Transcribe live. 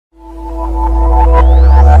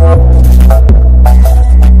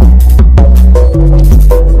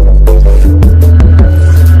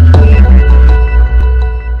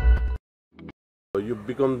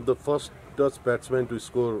became the first Dutch batsman to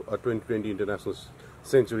score a 2020 international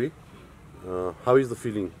century. How is the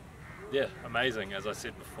feeling? Yeah, amazing. As I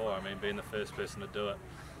said before, I mean, being the first person to do it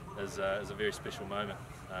is a very special moment.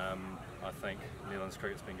 I think Netherlands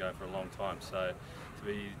cricket's been going for a long time, so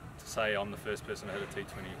to say I'm the first person to hit a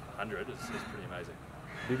T20 100 is pretty amazing.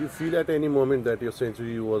 Did you feel at any moment that your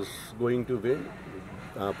century was going to win,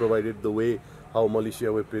 provided the way how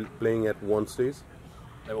Malaysia were playing at one stage?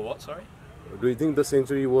 They were what, sorry? Do you think the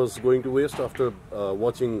century was going to waste after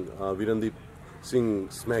watching Virendeep Singh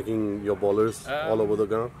smacking your bowlers all over the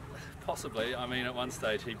ground? Possibly. I mean, at one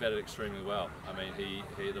stage he batted extremely well. I mean,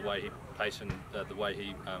 the way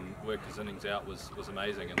he worked his innings out was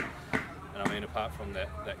amazing. And I mean, apart from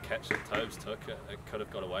that catch that Tobes took, it could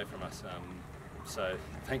have got away from us. So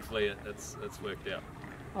thankfully, it's worked out.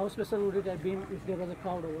 How special would it have been if there was a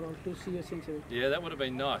crowd overall to see a century? Yeah, that would have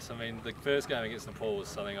been nice. I mean, the first game against Nepal was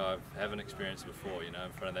something I haven't experienced before, you know,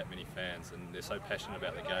 in front of that many fans, and they're so passionate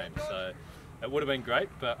about the game. So it would have been great,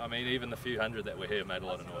 but I mean, even the few hundred that were here made a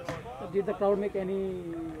lot of noise. Did the crowd make any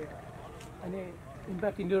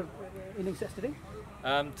impact in your innings yesterday?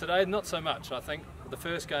 Today, not so much. I think the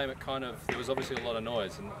first game, there was obviously a lot of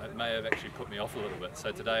noise, and it may have actually put me off a little bit.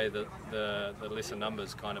 So today, the lesser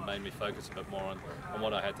numbers kind of made me focus a bit more on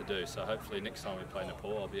what I had to do. So hopefully next time we play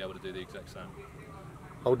Nepal, I'll be able to do the exact same.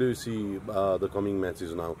 How do you see the coming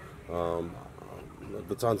matches now?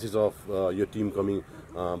 The chances of your team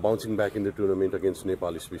bouncing back in the tournament against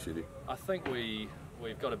Nepal especially? I think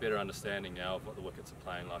we've got a better understanding now of what the wickets are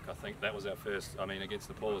playing like. I think that was our first, I mean, against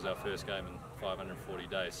Nepal was our first game in 540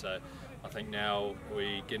 days. So I think now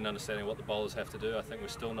we get an understanding of what the bowlers have to do. I think we're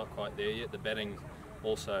still not quite there yet. The batting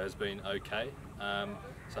also has been okay.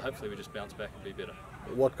 So hopefully we just bounce back and be better.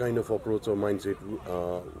 What kind of approach or mindset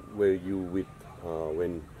were you with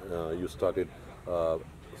when you started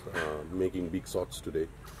making big shots today?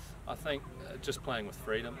 I think just playing with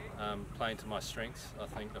freedom, playing to my strengths. I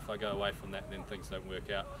think if I go away from that, then things don't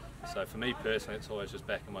work out. So for me personally, it's always just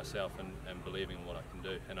backing myself and believing in what I can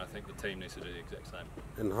do. And I think the team needs to do the exact same.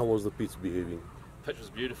 And how was the pitch behaving? The pitch was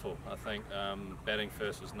beautiful. I think batting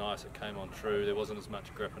first was nice. It came on true. There wasn't as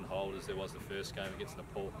much grip and hold as there was the first game against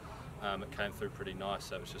Nepal. It came through pretty nice.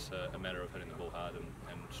 So it was just a matter of hitting the ball hard and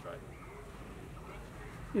straight.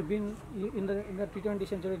 You've been in the T20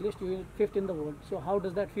 century list. You're 5th in the world. So how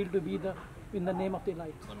does that feel to be in the name of the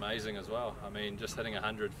light? It's amazing as well. I mean, just hitting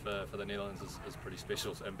 100 for the Netherlands is pretty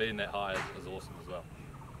special, and being that high is awesome as well.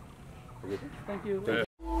 Thank you.